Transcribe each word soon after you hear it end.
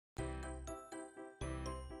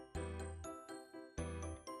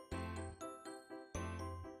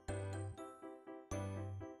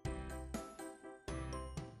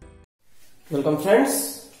Welcome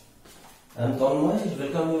friends, I am Tanmay.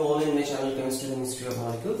 Welcome you all in my channel Chemistry and History of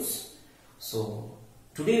Molecules. So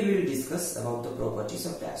today we will discuss about the properties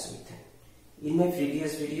of diazomethane. In my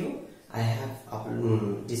previous video I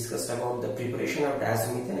have discussed about the preparation of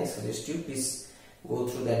diazomethane. I suggest you please go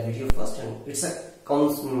through that video first, and it's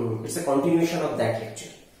a continuation of that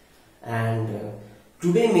lecture. And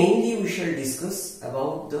today mainly we shall discuss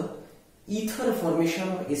about the ether formation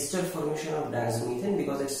or ester formation of diazomethane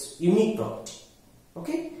because it's unique property.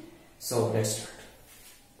 Okay, so let's start.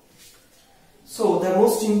 So the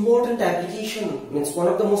most important application, means one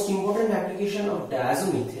of the most important application of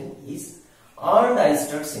diazomethane is earned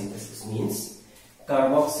ester synthesis, means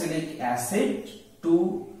carboxylic acid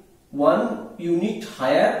to one unit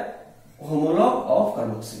higher homologue of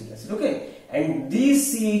carboxylic acid. Okay, and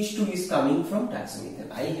this CH2 is coming from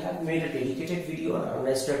diazomethane. I have made a dedicated video on earned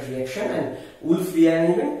ester reaction and Wolff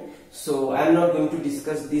rearrangement, so I am not going to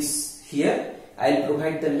discuss this here. I will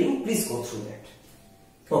provide the link, please go through that.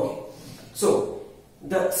 Okay, so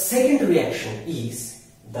the second reaction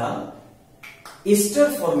is the ester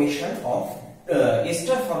formation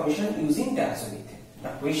using diazomethane. The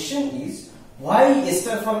question is, why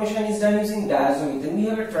ester formation is done using diazomethane? We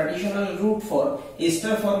have a traditional route for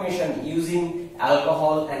ester formation using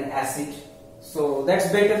alcohol and acid, so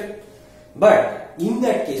that's better. But in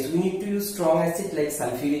that case we need to use strong acid like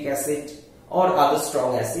sulfuric acid or other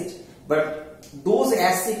strong acid, but those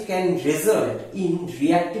acid can result in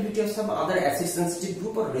reactivity of some other acid sensitive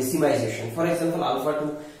group or racemization, for example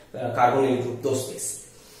alpha 2 carbonyl group, those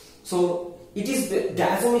cases. So it is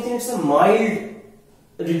diazomethane, it's a mild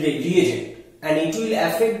reagent and it will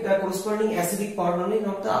affect the corresponding acidic part only,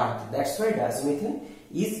 not the earth. That's why diazomethane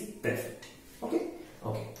is preferred. Okay.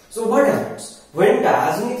 So what happens when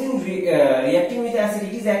diazomethane reacting with acid?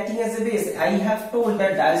 It is acting as a base. I have told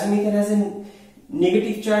that diazomethane has a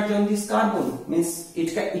negative charge on this carbon, means it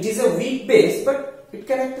is a weak base, but it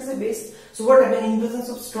can act as a base. So what happens in presence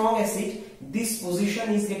of strong acid? This position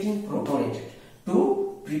is getting protonated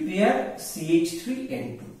to prepare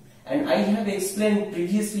CH3N2, and I have explained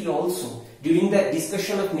previously also during the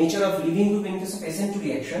discussion of nature of leaving group in case of SN2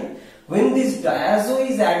 reaction. When this diazo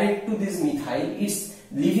is added to this methyl, its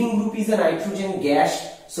leaving group is a nitrogen gas,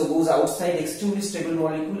 so goes outside, extremely stable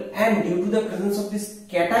molecule, and due to the presence of this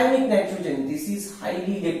cationic nitrogen, this is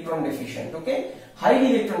highly electron deficient. Okay,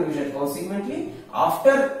 highly electron deficient. Consequently,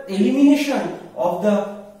 after elimination of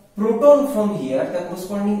the proton from here, the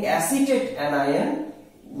corresponding acetate anion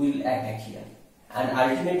will attack here, and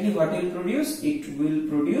ultimately what will produce? It will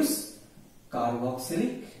produce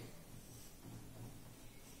carboxylic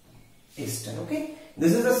ester. Okay,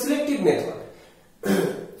 this is a selective method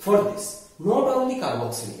for this. Not only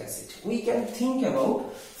carboxylic acid, we can think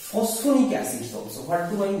about phosphonic acids also. What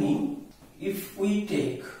do I mean? If we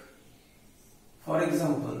take, for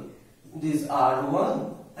example, this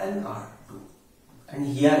R1 and R2 and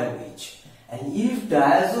here OH, and if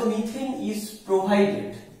diazomethane is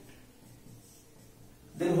provided,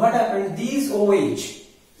 then what happens? This OH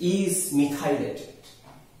is methylated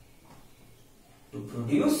to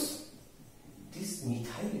produce this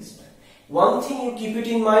methyl ester. One thing you keep it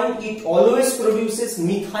in mind, it always produces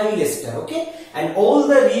methyl ester. Okay, and all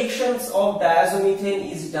the reactions of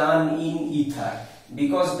diazomethane is done in ether,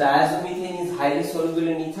 because diazomethane is highly soluble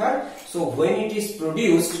in ether. So when it is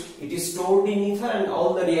produced, it is stored in ether and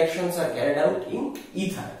all the reactions are carried out in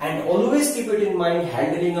ether. And always keep it in mind,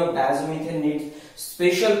 handling of diazomethane needs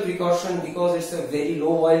special precaution because it's a very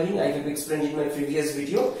low boiling. I have explained in my previous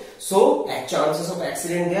video. So chances of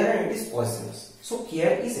accident there, and it is poisonous. So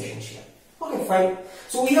care is essential. Okay, fine.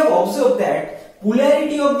 So we have observed that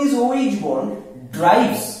polarity of this OH bond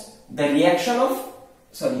drives the reaction of,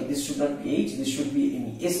 sorry, this should not be H, this should be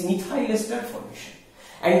Me, is methyl ester formation.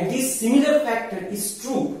 And this similar factor is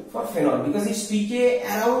true for phenol because its pK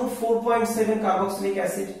around 4.7 carboxylic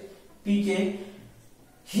acid pK.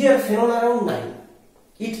 Here phenol around 9.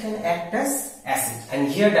 It can act as acid, and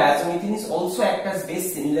here diazomethane is also act as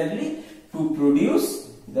base similarly to produce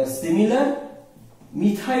the similar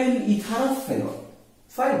methyl ether of phenol.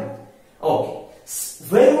 Fine. Okay.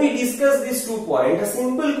 When we discuss these 2 points, a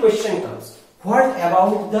simple question comes. What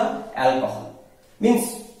about the alcohol?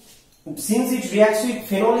 Means, since it reacts with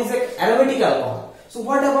phenol is an aromatic alcohol, so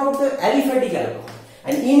what about the aliphatic alcohol?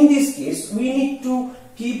 And in this case, we need to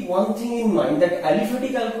keep one thing in mind, that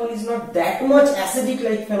aliphatic alcohol is not that much acidic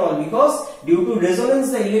like phenol, because due to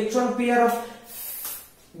resonance, the electron pair of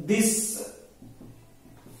this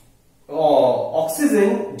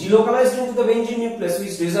oxygen delocalized into the benzene nucleus,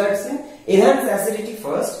 which results in enhanced acidity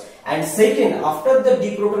first, and second, after the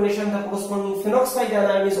deprotonation, the corresponding phenoxide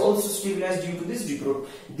anion is also stabilized due to this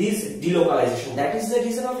delocalization. That is the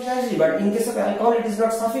reason of acidity. But in case of alcohol, it is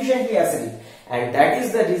not sufficiently acidic, and that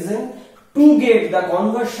is the reason to get the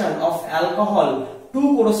conversion of alcohol to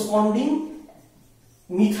corresponding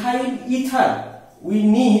methyl ether, we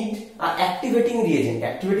need an activating reagent.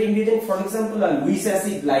 Activating reagent, for example, a Lewis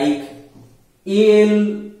acid like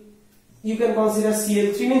Al. You can consider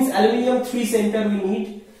Cl3, means aluminium 3 center we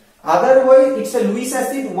need. Otherwise, it's a Lewis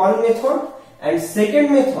acid, one method, and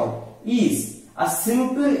second method is a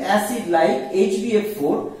simple acid like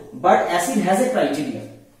HbF4, but acid has a criteria.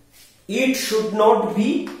 It should not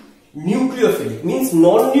be nucleophilic, means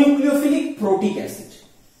non-nucleophilic protic acid.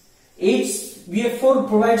 HbF4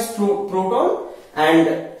 provides proton and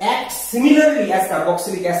acts similarly as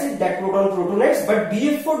carboxylic acid, that proton protonates, but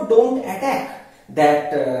BF4 don't attack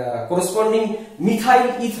that corresponding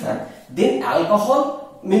methyl ether. Then alcohol,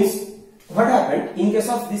 means what happened in case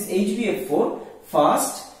of this HbF4,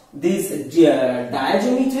 first this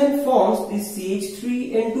diazomethane forms this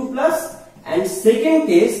CH3N2 plus, and second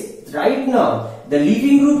case, right now the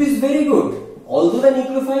leaving group is very good, although the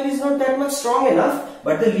nucleophile is not that much strong enough,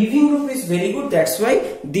 but the leaving group is very good. That's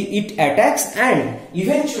why it attacks and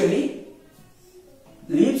eventually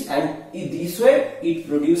leaves, and this way it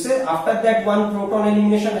produces, after that one proton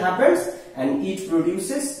elimination happens and it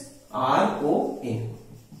produces RON.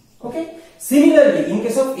 Okay. Similarly, in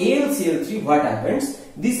case of AlCl3, what happens?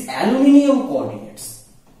 This aluminium coordinates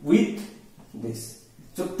with this.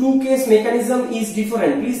 So two-case mechanism is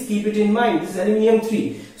different. Please keep it in mind. This is aluminium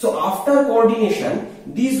 3. So after coordination,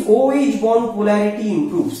 this OH bond polarity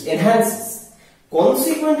improves, enhances.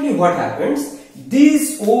 Consequently, what happens?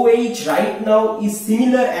 This OH right now is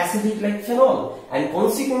similar acidic like phenol, and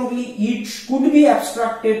consequently it could be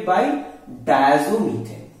abstracted by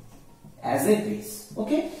diazomethane as a base.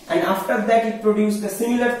 Okay, and after that it produces the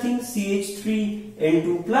similar thing,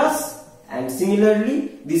 CH3N2 plus, and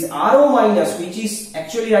similarly this RO minus, which is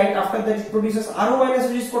actually right after that it produces RO minus,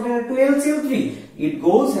 which is coordinated to LCl3. It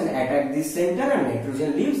goes and attacks this center and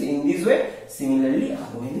nitrogen leaves. In this way, similarly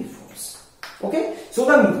RONA forms. Okay, so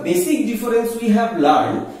the basic difference we have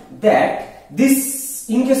learned that this,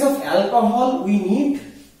 in case of alcohol, we need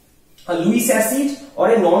a Lewis acid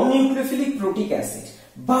or a non-nucleophilic protic acid.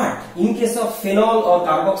 But in case of phenol or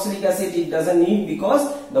carboxylic acid, it doesn't need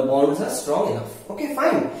because the bonds are strong enough. Okay,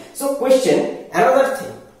 fine. So question, another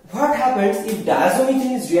thing. What happens if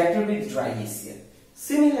diazomethane is reacted with dry HCl?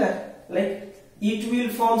 Similar, like it will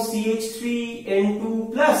form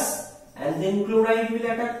CH3N2 plus and then chloride will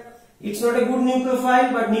attack. It's not a good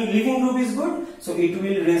nucleophile, but leaving group is good. So it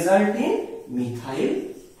will result in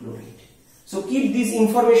methyl chloride. So keep this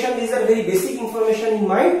information, these are very basic information in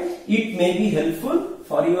mind. It may be helpful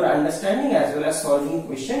for your understanding as well as solving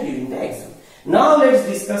question during the exam. Now let's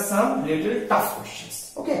discuss some little tough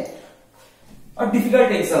questions. Okay, a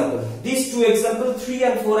difficult example. These two examples, 3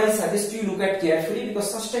 and 4, I suggest you look at carefully,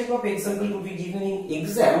 because such type of example could be given in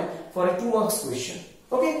exam for a 2 marks question.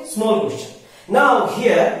 Okay, small question. Now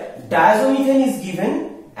here diazomethane is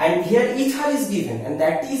given and here ether is given, and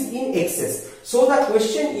that is in excess. So the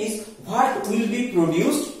question is, what will be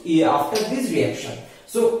produced after this reaction?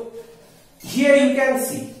 So here you can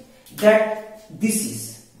see that this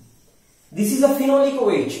is a phenolic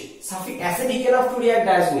OH, acidic enough to react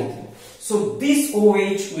diazomethane. So this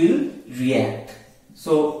OH will react.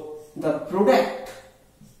 So the product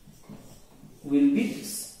will be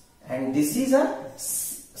this, and this is a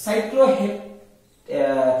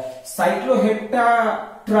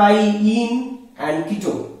cycloheptatriene and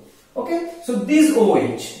ketone. Okay, so this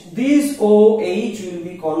OH will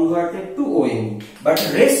be converted to ONE, but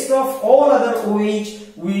rest of all other OH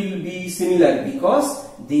will be similar because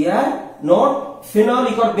they are not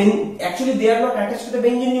phenolic or actually they are not attached to the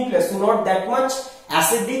benzene nucleus, so not that much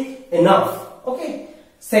acidic enough. Okay,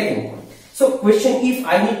 second point. So question, if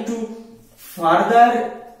I need to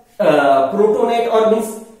further protonate or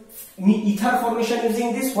means ether formation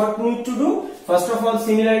using this, what we need to do? First of all,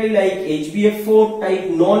 similarly like HbF4 type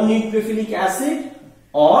non-nucleophilic acid,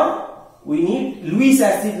 or we need Lewis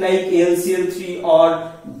acid like AlCl3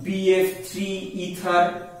 or BF3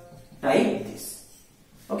 ether type this.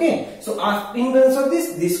 Okay, so in terms of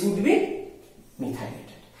this would be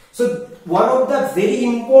methylated. So one of the very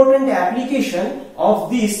important application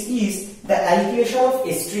of this is the alkylation of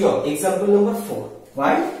estriol, example number 4.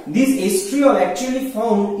 Why? This estriol actually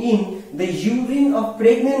found in the urine of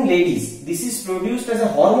pregnant ladies. This is produced as a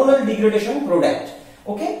hormonal degradation product.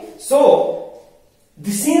 Okay, so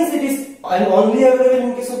since it is only available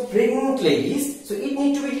in case of pregnant ladies, so it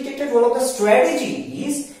needs to be detected. One of the strategy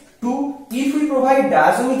is to, if we provide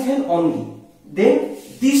diazomethane only, then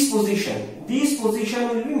this position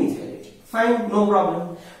will be methylated. Fine, no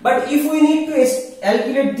problem. But if we need to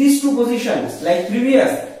alkylate these two positions like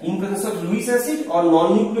previous, in presence of Lewis acid or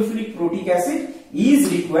non-nucleophilic protic acid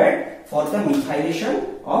is required for the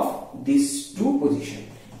methylation of these two positions.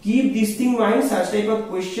 Keep this thing in mind, such type of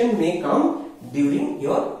question may come during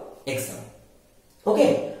your exam.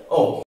 Okay.